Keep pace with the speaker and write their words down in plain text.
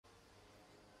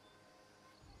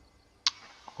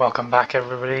Welcome back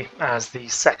everybody as the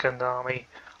second army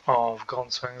of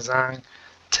Gongsun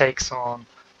takes on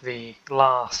the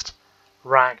last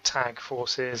ragtag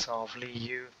forces of Liu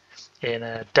Yu in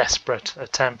a desperate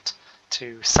attempt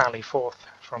to sally forth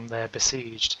from their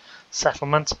besieged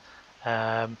settlement.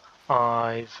 I've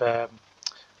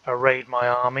arrayed my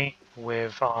army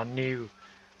with our new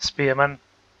spearmen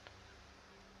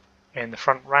in the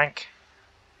front rank,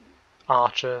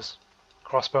 archers,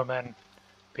 crossbowmen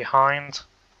behind,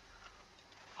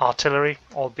 artillery,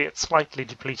 albeit slightly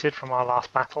depleted from our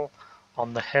last battle,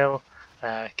 on the hill,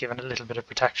 given a little bit of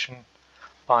protection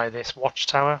by this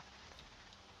watchtower,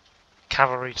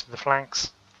 cavalry to the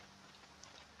flanks,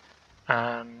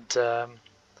 and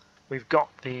we've got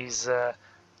these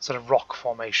sort of rock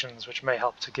formations which may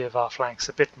help to give our flanks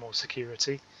a bit more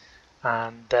security,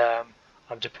 and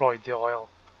I've deployed the oil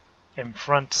in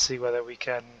front to see whether we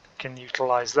can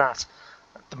utilise that.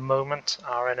 At the moment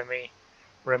our enemy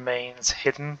remains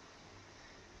hidden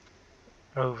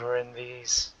over in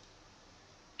these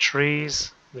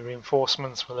trees. The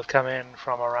reinforcements will have come in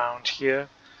from around here,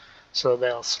 so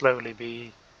they'll slowly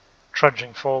be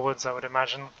trudging forwards, I would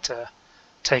imagine, to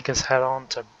take us head on,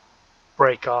 to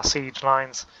break our siege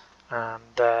lines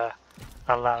and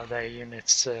allow their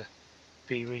units to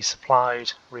be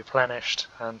resupplied, replenished,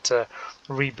 and to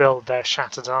rebuild their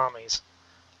shattered armies.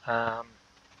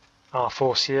 Our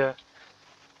force here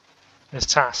is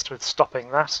tasked with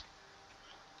stopping that.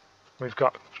 We've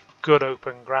got good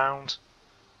open ground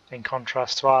in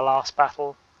contrast to our last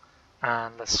battle,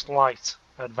 and a slight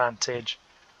advantage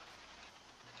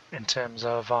in terms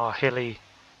of our hilly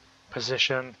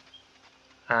position,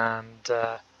 and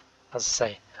as I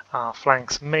say, our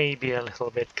flanks may be a little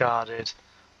bit guarded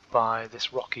by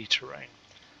this rocky terrain.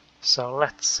 So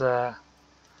let's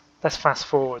fast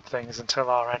forward things until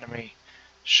our enemy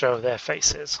show their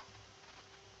faces.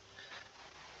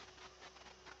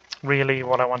 Really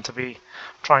what I want to be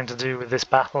trying to do with this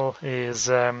battle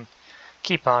is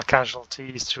keep our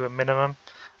casualties to a minimum,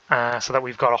 so that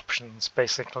we've got options.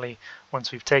 Basically,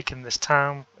 once we've taken this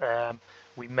town,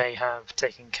 we may have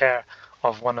taken care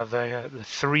of one of the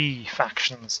three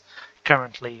factions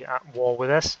currently at war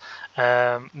with us.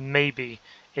 Maybe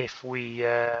if we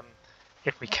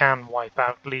can wipe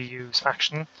out Liu Yu's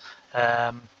faction,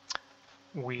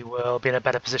 we will be in a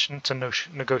better position to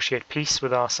negotiate peace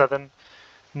with our southern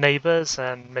neighbours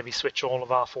and maybe switch all of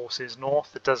our forces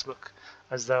north. It does look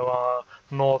as though our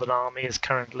northern army is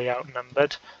currently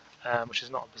outnumbered, which is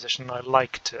not a position I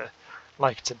like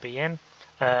to be in,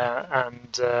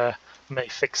 and may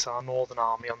fix our northern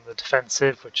army on the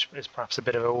defensive, which is perhaps a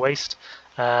bit of a waste.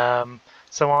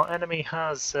 So our enemy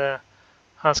has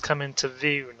come into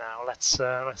view now. Let's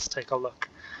take a look.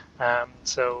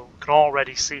 So we can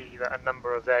already see that a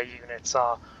number of their units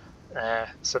are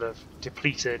sort of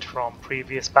depleted from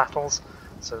previous battles.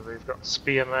 So we've got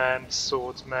spearmen,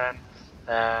 swordsmen,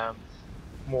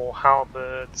 more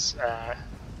halberds,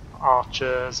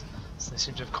 archers. So they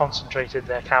seem to have concentrated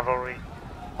their cavalry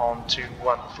onto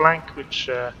one flank, which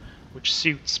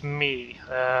suits me.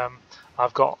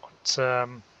 I've got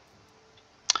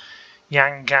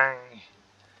Yang Gang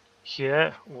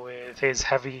here with his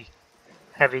heavy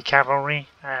cavalry,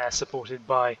 supported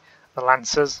by the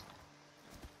lancers.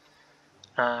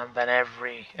 And then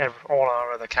all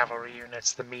our other cavalry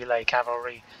units, the melee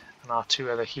cavalry, and our two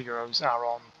other heroes are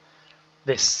on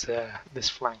this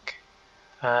flank.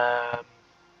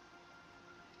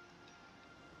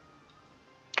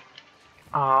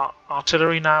 Our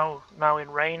artillery now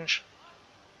in range,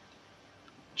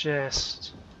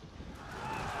 just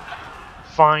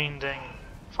finding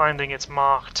its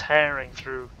mark, tearing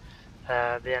through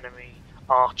the enemy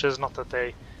archers. Not that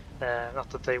they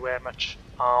wear much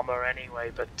armor anyway,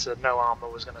 but no armor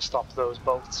was going to stop those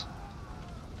bolts.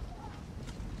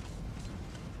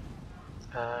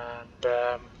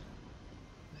 And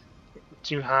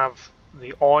do have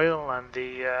the oil and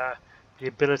the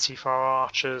ability for our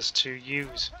archers to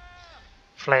use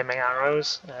flaming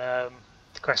arrows. The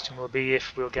question will be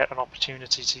if we'll get an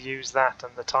opportunity to use that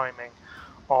and the timing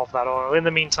of that oil. In the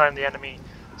meantime, the enemy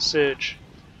surge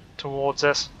towards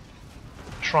us,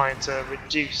 trying to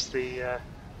reduce the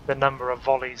number of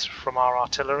volleys from our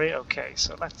artillery. Okay,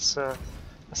 so let's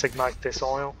ignite this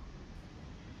oil.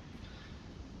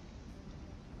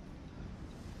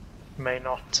 May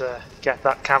not get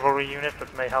that cavalry unit,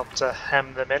 but may help to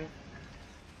hem them in.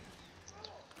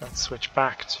 Let's switch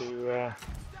back to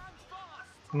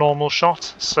normal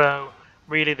shot. So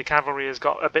really the cavalry has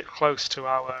got a bit close to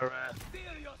our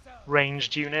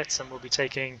ranged units and will be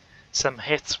taking some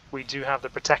hits. We do have the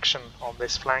protection on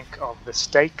this flank of the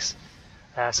stakes,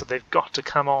 so they've got to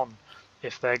come on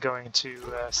if they're going to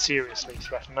seriously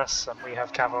threaten us, and we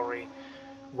have cavalry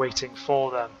waiting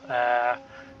for them.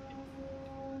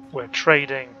 We're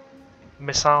trading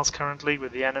missiles currently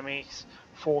with the enemy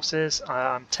forces.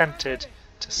 I'm tempted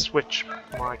to switch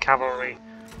my cavalry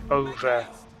over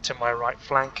to my right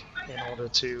flank in order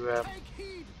to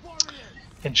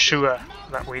ensure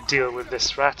that we deal with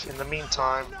this threat. In the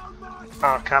meantime,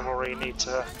 our cavalry need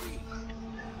to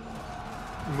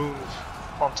move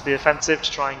onto the offensive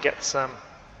to try and get some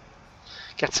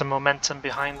momentum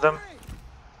behind them.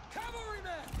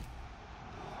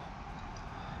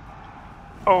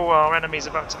 Oh, our enemy's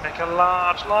about to make a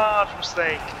large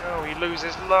mistake. Oh, he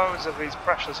loses loads of these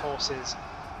precious horses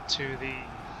to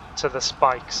the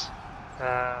spikes.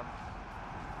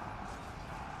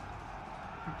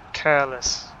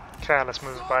 Careless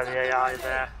move by the AI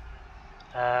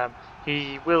there.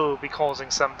 He will be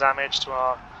causing some damage to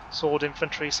our sword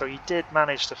infantry, so he did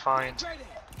manage to find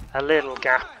a little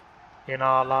gap in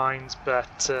our lines,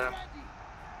 but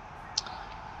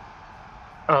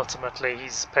ultimately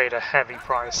he's paid a heavy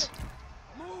price.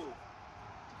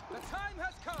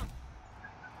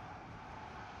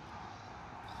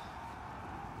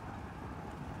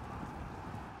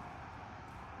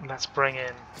 Let's bring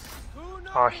in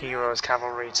our heroes'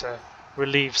 cavalry to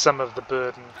relieve some of the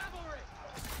burden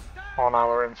on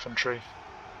our infantry.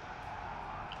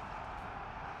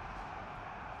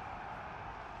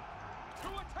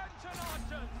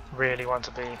 Really want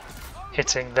to be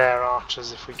hitting their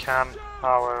archers if we can.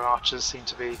 Our archers seem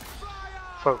to be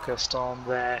focused on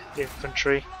their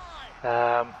infantry.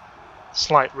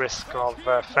 Slight risk of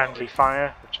friendly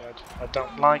fire, which I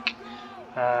don't like.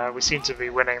 We seem to be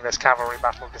winning this cavalry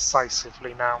battle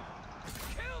decisively now,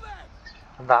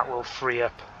 and that will free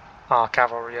up our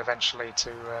cavalry eventually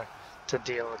to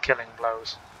deal the killing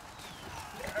blows.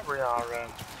 We are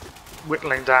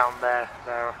whittling down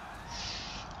their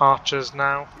archers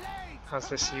now, as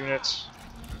this unit,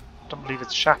 I don't believe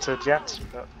it's shattered yet,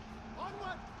 but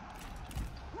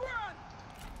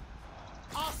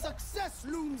our success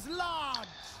looms large.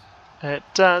 It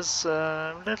does.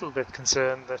 A little bit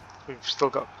concerned that we've still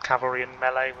got cavalry in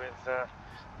melee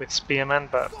with spearmen,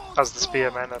 but as the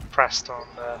spearmen are pressed on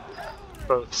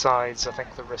both sides, I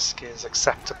think the risk is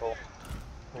acceptable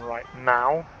right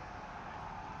now.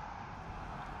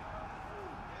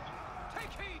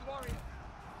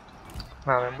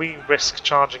 Now then, we risk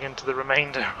charging into the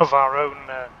remainder of our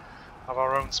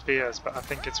own spears, but I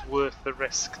think it's worth the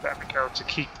risk that we go to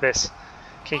keep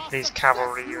these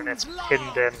cavalry units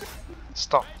pinned in,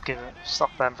 stop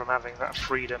them from having that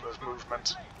freedom of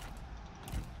movement.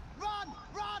 Run!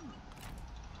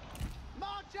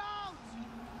 March out!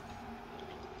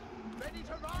 Ready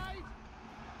to ride?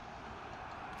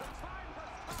 The time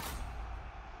has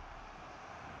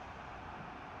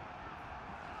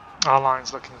come. Our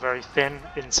line's looking very thin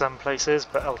in some places,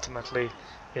 but ultimately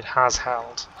it has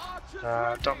held.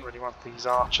 Don't really want these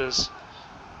archers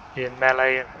in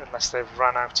melee unless they've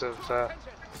run out of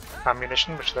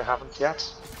ammunition, which they haven't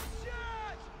yet.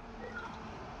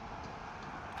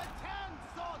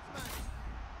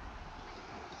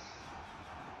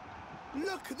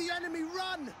 Look, the enemy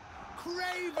run!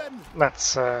 Craven!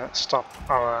 Let's stop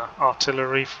our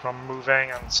artillery from moving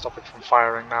and stop it from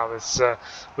firing now.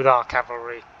 With our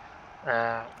cavalry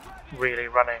really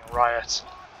running riot,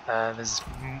 there's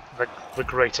the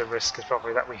greater risk is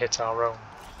probably that we hit our own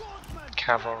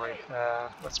cavalry.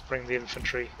 Let's bring the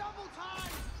infantry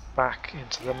back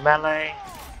into the melee,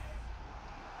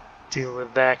 deal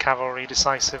with their cavalry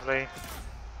decisively,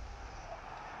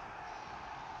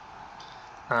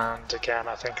 and again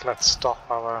I think let's stop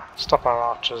our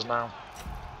archers now.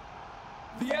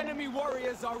 The enemy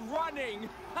warriors are running!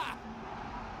 Ha!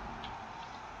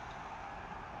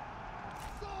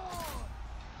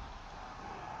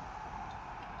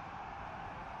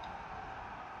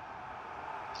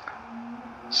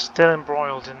 Still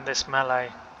embroiled in this melee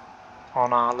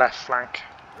on our left flank.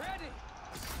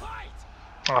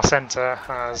 Our centre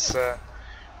has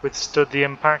withstood the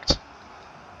impact.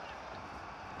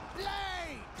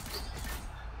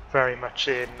 Very much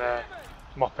in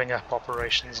mopping up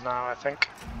operations now, I think.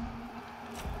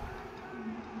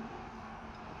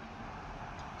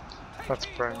 Let's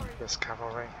bring this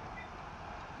cavalry.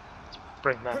 Let's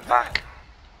bring them back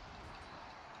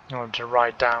in order to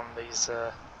ride down these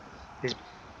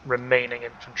remaining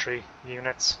infantry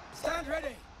units. Stand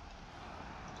ready!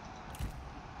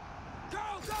 Go!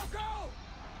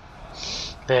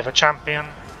 They have a champion.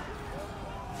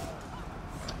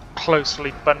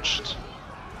 Closely bunched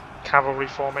cavalry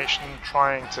formation,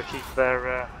 trying to keep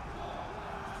their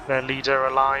leader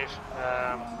alive.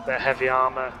 Their heavy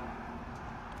armour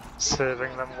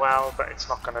serving them well, but it's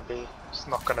not going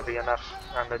to be enough,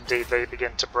 and indeed they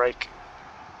begin to break.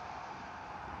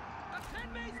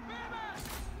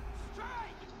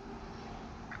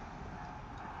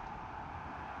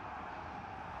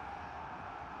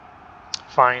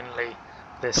 Finally,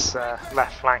 this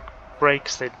left flank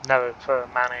breaks. They'd never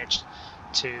managed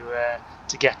to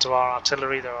get to our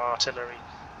artillery. Their artillery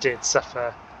did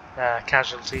suffer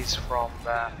casualties from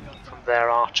their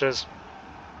archers,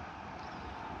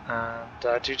 and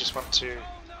I do just want to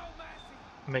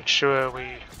make sure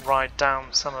we ride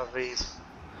down some of these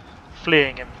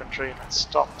fleeing infantry and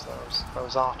stop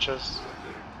those archers.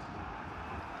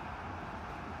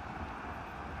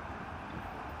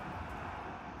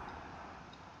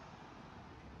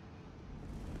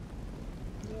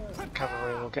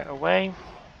 Cavalry will get away.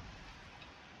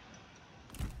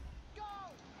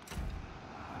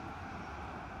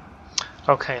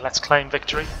 Okay, let's claim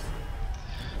victory.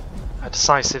 A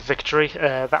decisive victory.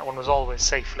 That one was always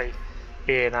safely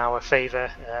in our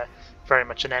favour. Very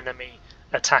much an enemy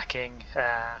attacking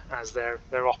as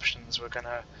their options were going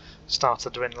to start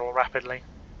to dwindle rapidly.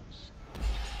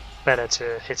 Better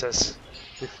to hit us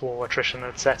before attrition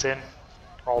had set in,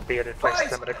 albeit it placed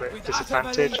them at a great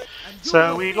disadvantage.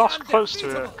 So we lost close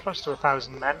to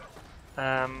 1,000 men.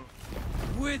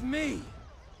 With me.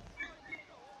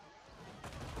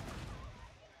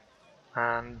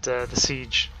 And the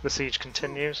siege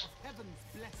continues.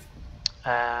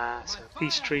 So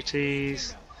peace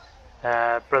treaties,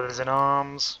 brothers in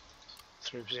arms,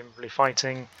 through presumably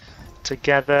fighting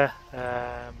together,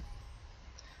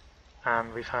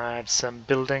 and we've had some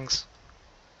buildings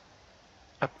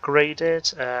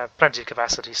upgraded. Plenty of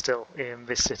capacity still in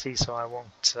this city, so I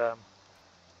won't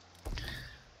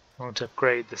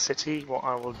upgrade the city. What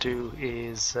I will do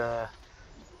is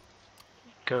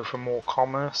go for more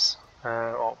commerce,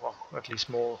 or at least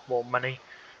more money.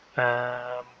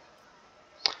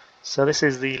 So this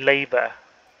is the labour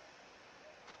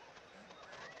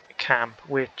camp,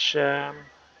 which I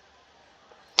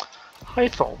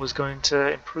thought was going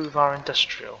to improve our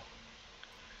industrial.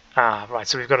 Right.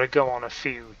 So we've got to go on a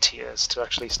few tiers to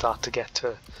actually start to get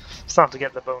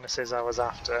the bonuses I was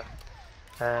after.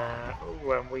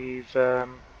 When we've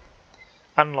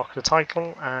unlocked the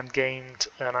title and gained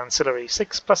an ancillary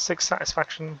 6+6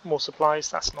 satisfaction, more supplies.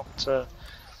 That's not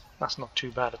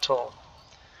too bad at all.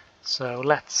 So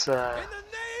let's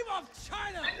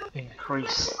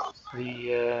increase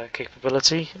the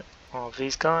capability of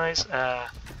these guys.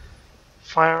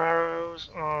 Fire arrows.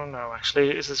 Oh no,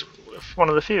 actually, this is one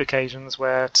of the few occasions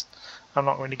where I'm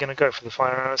not really going to go for the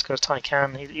fire arrows because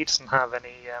Taikan he doesn't have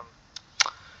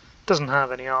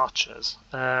any archers.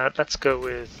 Let's go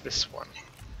with this one.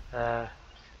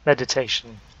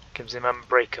 Meditation gives him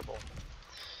unbreakable,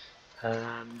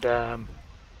 and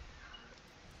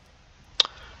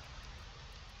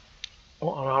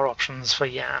what are our options for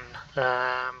Yan?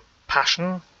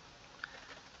 Passion.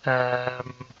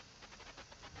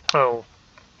 Oh,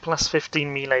 plus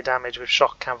 15 melee damage with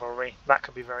shock cavalry. That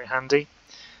could be very handy.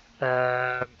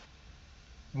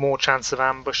 More chance of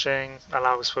ambushing,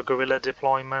 allows for guerrilla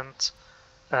deployment,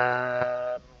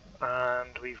 and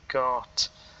we've got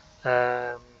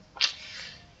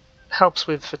helps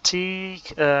with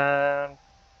fatigue,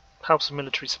 helps with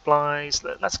military supplies.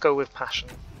 Let's go with passion.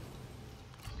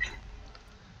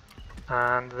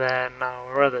 And then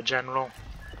our other general,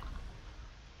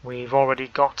 we've already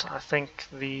got, I think,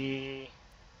 we've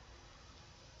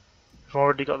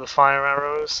already got the fire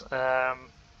arrows.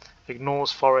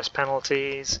 Ignores forest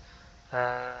penalties.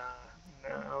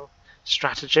 No.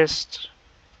 Strategist.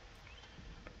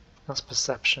 That's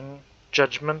perception.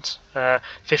 Judgment.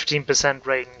 15%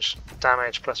 range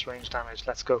damage plus range damage.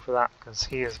 Let's go for that because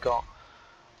he has got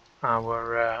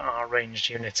our ranged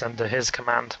units under his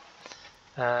command.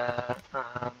 And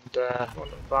one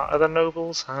of our other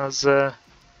nobles has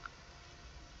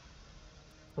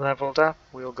leveled up.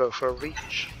 We'll go for a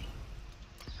reach.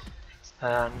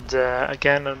 And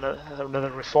again, another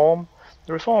reform.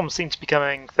 The reforms seem to be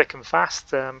coming thick and fast.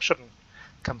 Shouldn't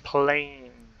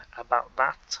complain about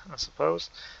that, I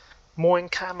suppose. More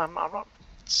income. I'm not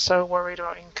so worried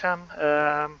about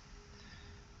income.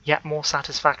 Yet more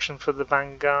satisfaction for the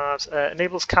Vanguard.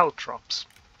 Enables caltrops.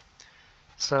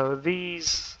 So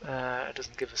these, it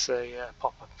doesn't give us a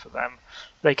pop-up for them.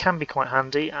 They can be quite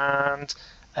handy. And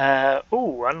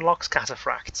ooh, unlocks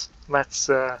cataphracts. Let's.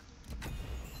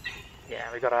 Yeah,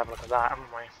 we've got to have a look at that,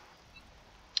 haven't we?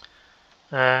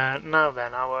 Now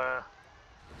then, our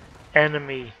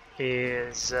enemy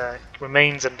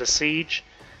remains under siege.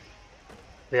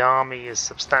 The army is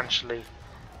substantially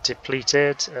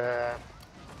depleted.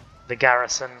 The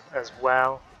garrison as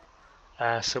well.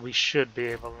 So we should be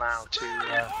able now to...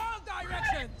 All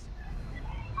directions.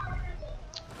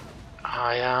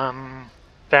 I am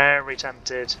very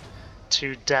tempted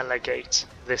to delegate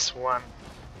this one.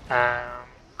 No,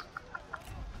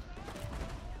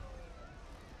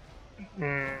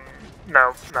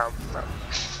 no, no.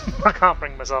 I can't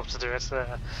bring myself to do it.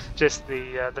 Just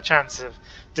the chance of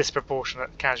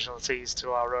disproportionate casualties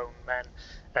to our own men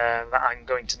that I'm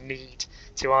going to need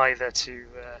to either to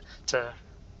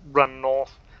run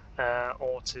north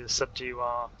or to subdue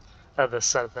our other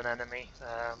southern enemy.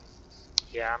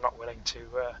 Yeah, I'm not willing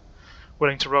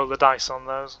to roll the dice on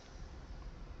those.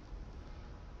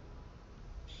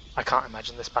 I can't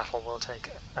imagine this battle will take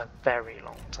a very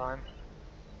long time.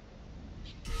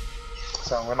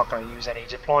 So we're not going to use any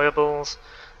deployables.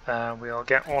 We'll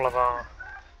get all of our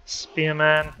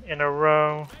spearmen in a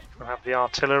row. We'll have the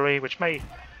artillery, which may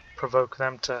provoke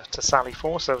them to sally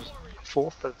forth, as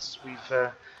we've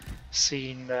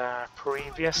seen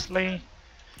previously.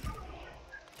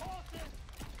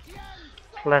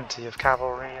 Plenty of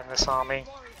cavalry in this army.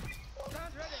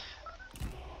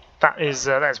 That is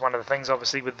one of the things,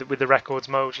 obviously, with the records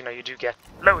mode. You know, you do get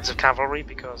loads of cavalry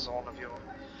because all of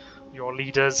your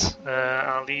leaders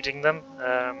are leading them,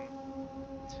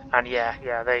 and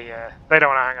yeah, they don't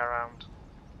want to hang around.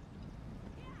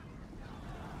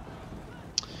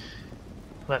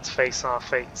 Let's face our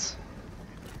fates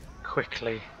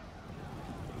quickly.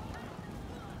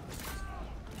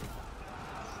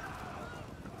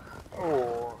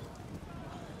 Oh.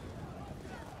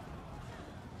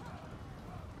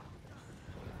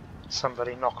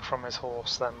 Somebody knocked from his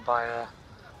horse then by a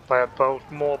bolt.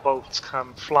 More bolts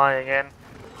come flying in.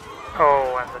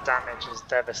 Oh, and the damage is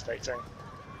devastating.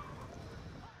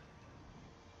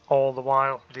 All the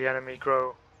while, the enemy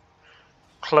grow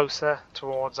closer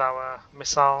towards our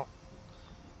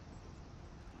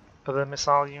other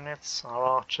missile units, our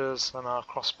archers and our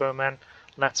crossbowmen.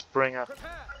 Let's bring up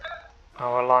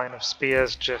our line of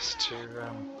spears just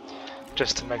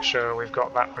to make sure we've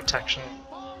got that protection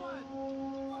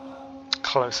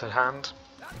close at hand.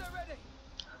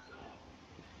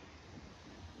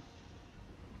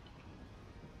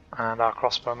 And our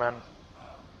crossbowmen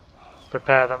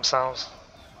prepare themselves,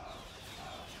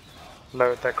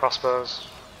 load their crossbows,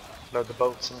 load the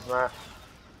bolts into there.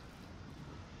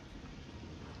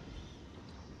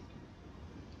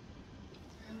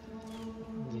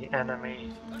 The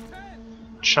enemy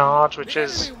charge, which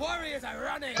is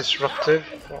disruptive.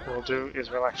 What we'll do is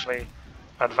we'll actually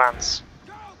advance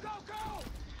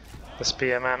the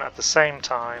spearmen at the same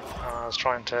time as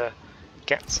trying to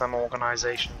get some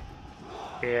organisation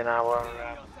in our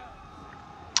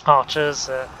archers.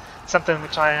 Something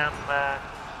which I am.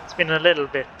 It's been a little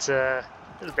bit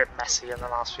messy in the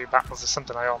last few battles. It's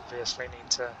something I obviously need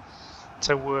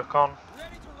to work on.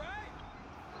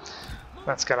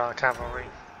 Let's get our cavalry.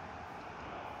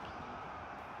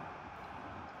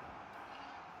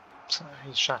 So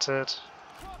he's shattered.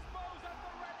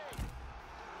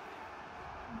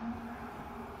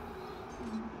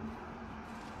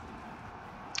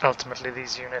 Ultimately,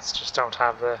 these units just don't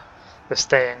have the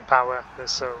staying power.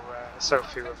 There's so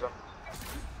few of them.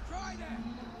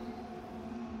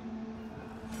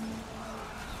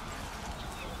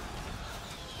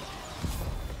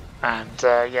 And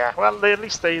yeah, well, at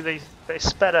least they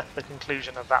sped up the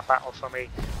conclusion of that battle for me,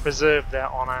 preserved their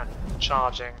honour,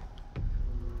 charging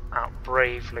out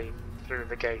bravely through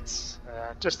the gates.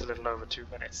 Just a little over 2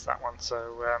 minutes, that one.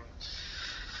 So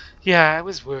yeah, it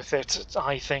was worth it,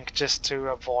 I think, just to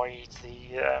avoid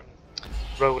the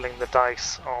rolling the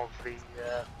dice of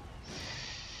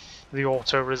the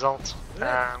auto result.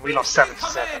 We lost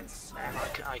 7-7, and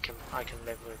I can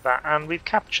live with that. And we've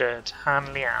captured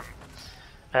Han Lian.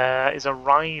 Is a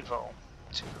rival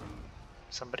to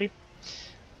somebody,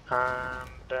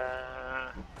 and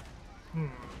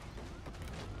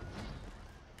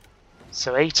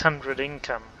so 800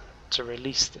 income to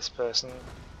release this person.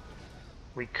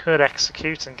 We could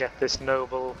execute and get this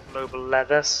noble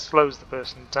leather. Slows the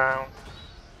person down.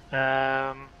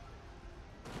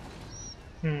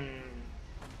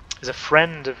 Is a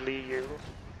friend of Liu Yu.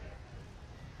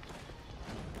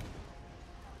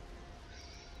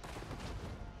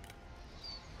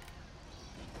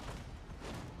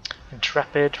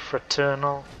 Intrepid,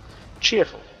 fraternal,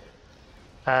 cheerful.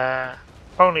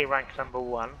 Only rank number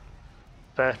 1,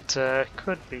 but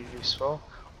could be useful.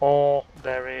 Or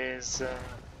there is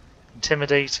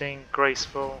intimidating,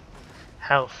 graceful,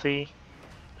 healthy.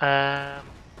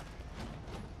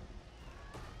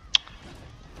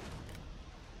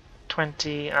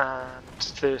 20 and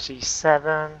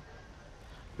 37.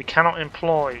 We cannot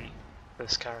employ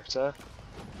this character,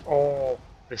 or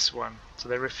this one. So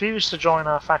they refuse to join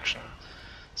our faction.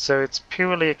 So it's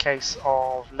purely a case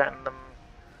of letting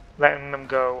them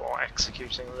go or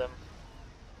executing them.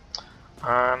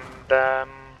 And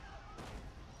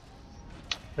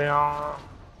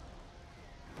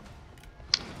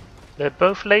they're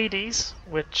both ladies,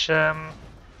 which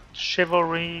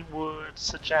chivalry would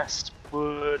suggest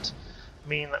would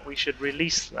mean that we should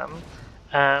release them.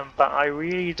 But I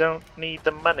really don't need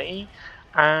the money,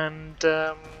 and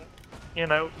you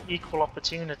know, equal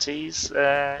opportunities.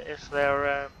 If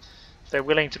they're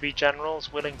willing to be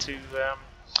generals, willing to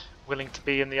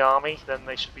be in the army, then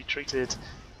they should be treated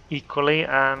equally.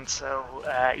 And so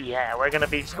yeah, we're going to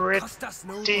be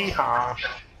pretty harsh.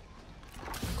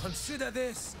 Consider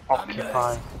this.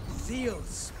 Occupy Zeal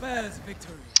spares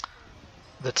victory.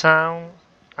 the town.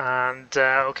 And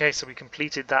okay, so we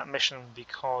completed that mission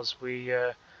because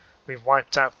we've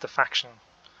wiped out the faction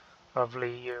of Liu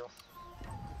Yu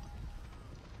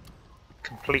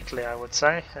completely, I would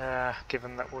say,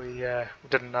 given that we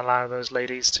didn't allow those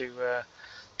ladies to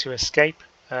escape.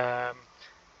 We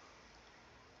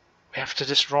have to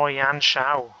destroy Yan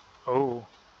Shao. Oh,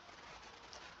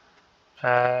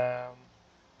 don't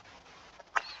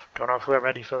know if we're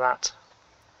ready for that.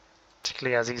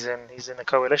 Particularly as he's in a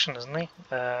coalition, isn't he?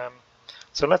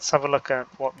 So let's have a look at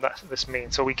what this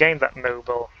means. So we gained that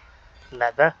noble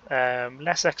leather,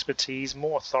 less expertise,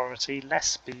 more authority, less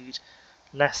speed,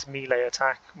 less melee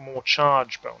attack, more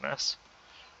charge bonus,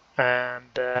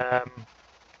 and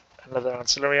another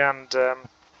ancillary, and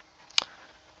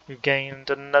we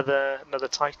gained another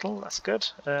title. That's good.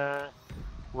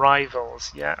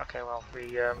 Rivals, yeah. Okay, well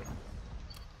we.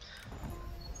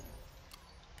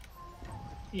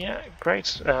 Yeah,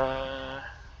 great.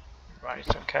 Right,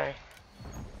 okay.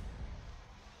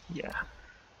 Yeah.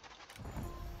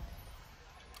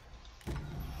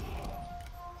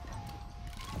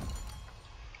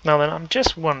 Now then, I'm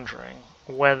just wondering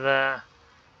whether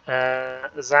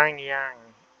Zhang Yang,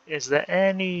 is there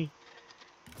any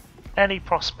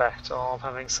prospect of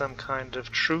having some kind of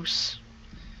truce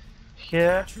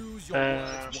here?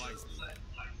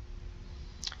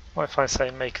 What if I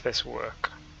say make this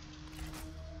work?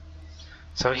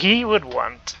 So he would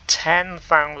want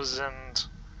 10,000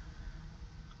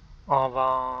 of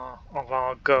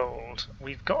our gold.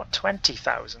 We've got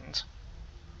 20,000,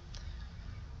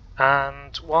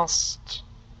 and whilst,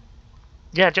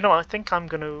 yeah, do you know what? I think I'm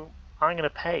gonna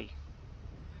pay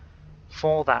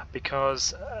for that,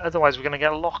 because otherwise we're gonna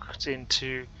get locked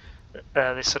into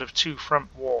this sort of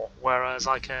two-front war. Whereas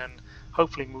I can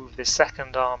hopefully move this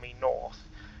second army north,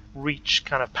 reach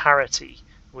kind of parity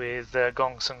with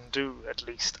Gongsun-Du at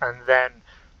least, and then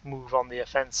move on the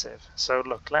offensive. So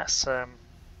look, let's come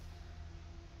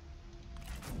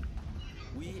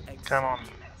on.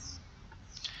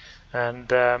 And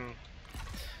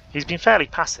he's been fairly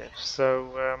passive,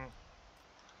 so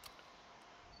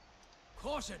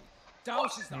Caution.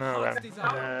 Douses the no heart's then.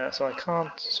 desire. So I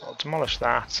can't. So I'll demolish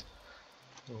that.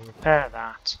 We'll repair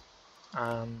that,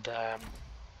 and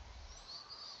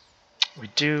we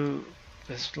do.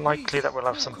 It's likely that we'll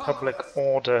have some public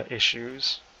order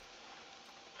issues.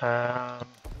 We'll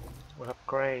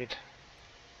upgrade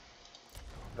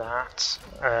that.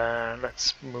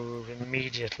 Let's move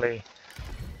immediately.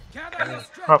 Gather your How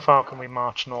strength. far can we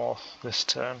march north this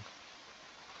turn?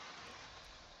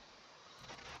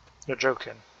 You're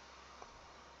joking.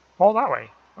 All that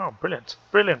way. Oh, brilliant.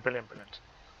 Brilliant, brilliant, brilliant.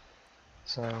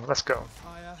 So let's go.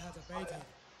 Fire has abated.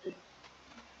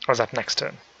 Or is that next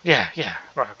turn? Yeah, yeah.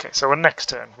 Right, okay. So next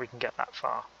turn we can get that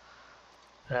far.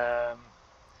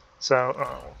 So,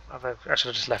 I should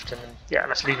have just left him in. Yeah,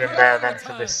 let's leave him there then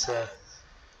for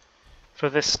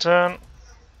this turn.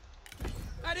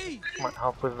 At ease. Might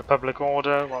help with the public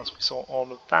order once we sort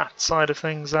all of that side of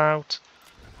things out.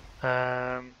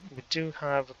 We do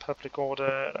have a public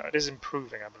order. It is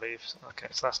improving, I believe. Okay,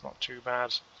 so that's not too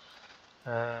bad.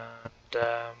 And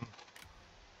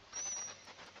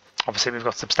obviously we've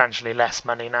got substantially less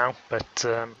money now, but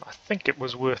I think it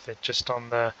was worth it just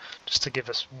to give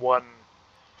us one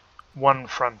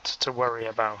front to worry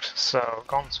about. So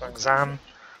Gongsun Zan,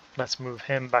 let's move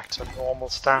him back to normal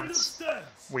stance.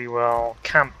 We will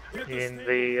camp in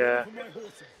the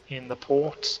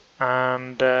port,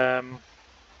 and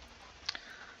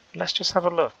let's just have a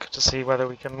look to see whether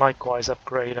we can likewise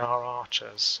upgrade our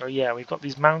archers. So yeah, we've got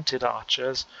these mounted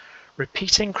archers,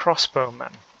 repeating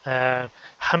crossbowmen,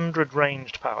 100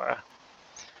 ranged power.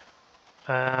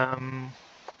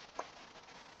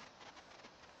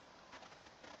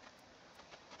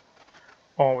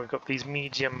 Or we've got these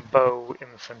medium bow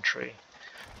infantry.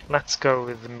 Let's go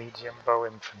with the medium bow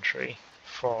infantry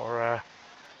for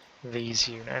these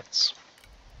units.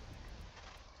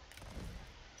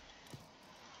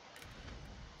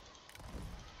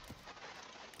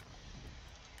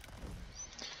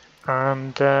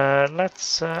 And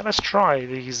let's try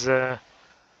these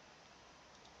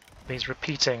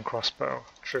repeating crossbow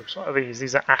troops. What are these?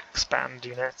 These are axe band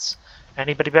units.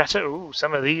 Anybody better? Ooh,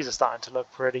 some of these are starting to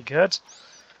look pretty good.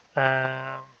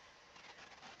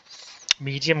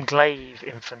 Medium glaive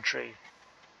infantry.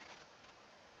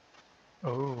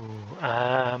 Ooh,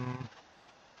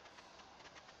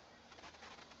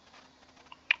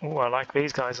 ooh, I like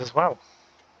these guys as well.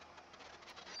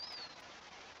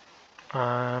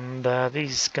 And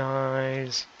these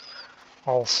guys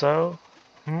also.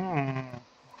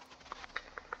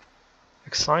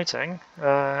 Exciting.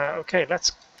 Okay,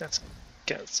 let's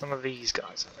get some of these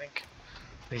guys. I think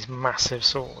these massive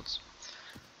swords.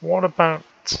 What about?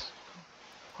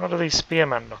 How do these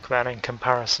spearmen look then in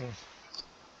comparison?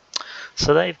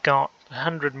 So they've got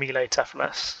 100 melee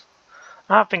toughness.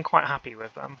 I've been quite happy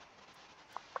with them.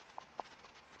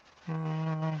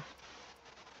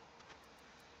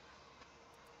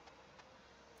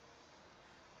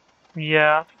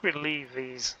 Yeah, I think we'll leave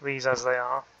these as they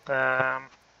are.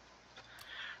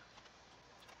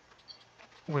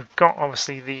 We've got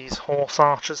obviously these horse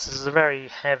archers. This is a very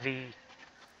heavy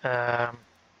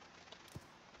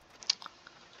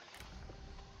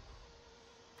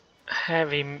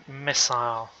heavy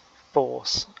missile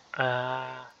force.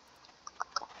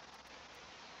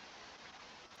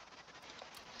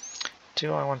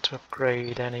 Do I want to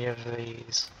upgrade any of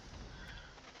these?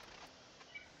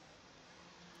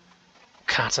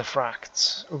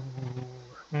 Cataphracts.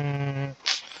 Ooh.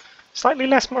 Slightly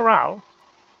less morale.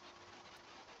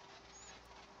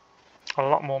 A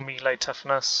lot more melee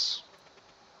toughness.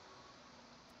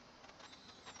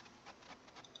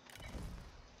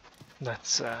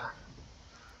 Let's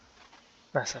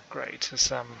upgrade to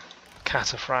some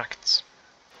cataphracts.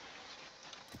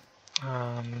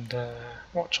 And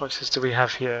what choices do we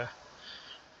have here?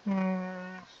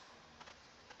 No,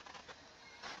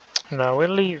 we'll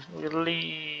leave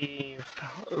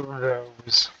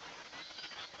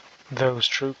those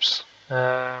troops.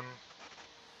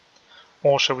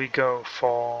 Or shall we go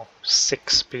for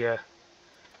 6 spear?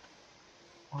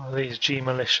 What are these? G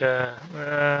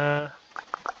militia.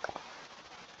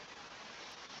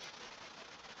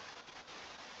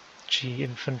 G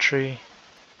infantry.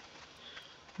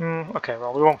 Okay,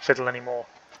 well we won't fiddle anymore.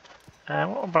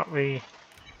 What about the?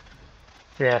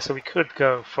 Yeah, so we could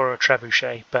go for a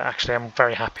trebuchet, but actually I'm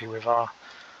very happy with our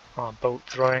bolt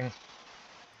throwing.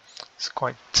 It's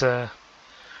quite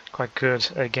good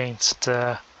against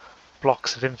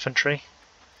blocks of infantry.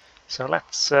 So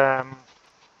let's end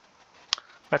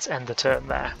the turn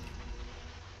there.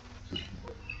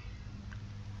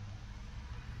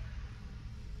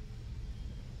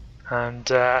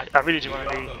 And I really do want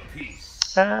to be.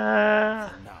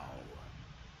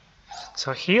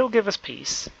 So he'll give us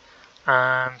peace,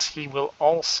 and he will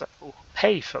also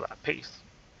pay for that peace.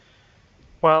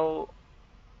 Well,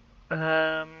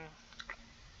 yeah,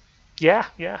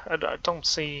 I don't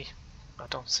see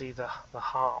the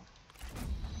harm.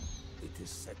 It is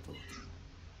settled.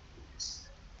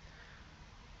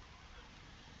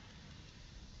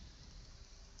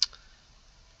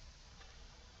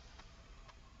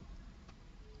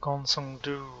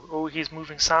 Gonsong-du. Oh, he's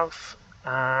moving south,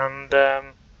 and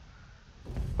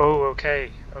oh,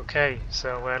 okay,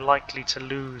 so we're likely to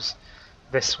lose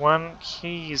this one.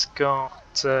 He's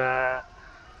got yeah,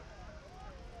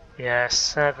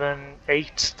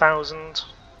 8,000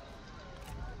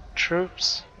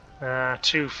 troops,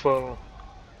 2 full,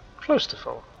 close to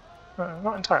full,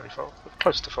 not entirely full, but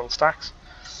close to full stacks.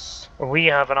 We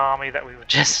have an army that we were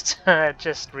just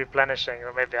just replenishing,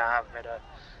 or maybe I have made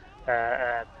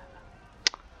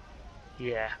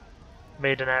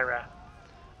made an error.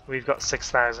 We've got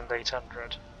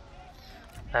 6,800.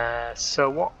 So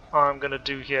what I'm going to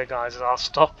do here, guys, is I'll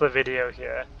stop the video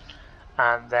here,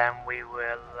 and then we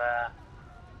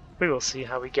will see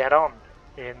how we get on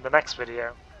in the next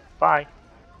video. Bye.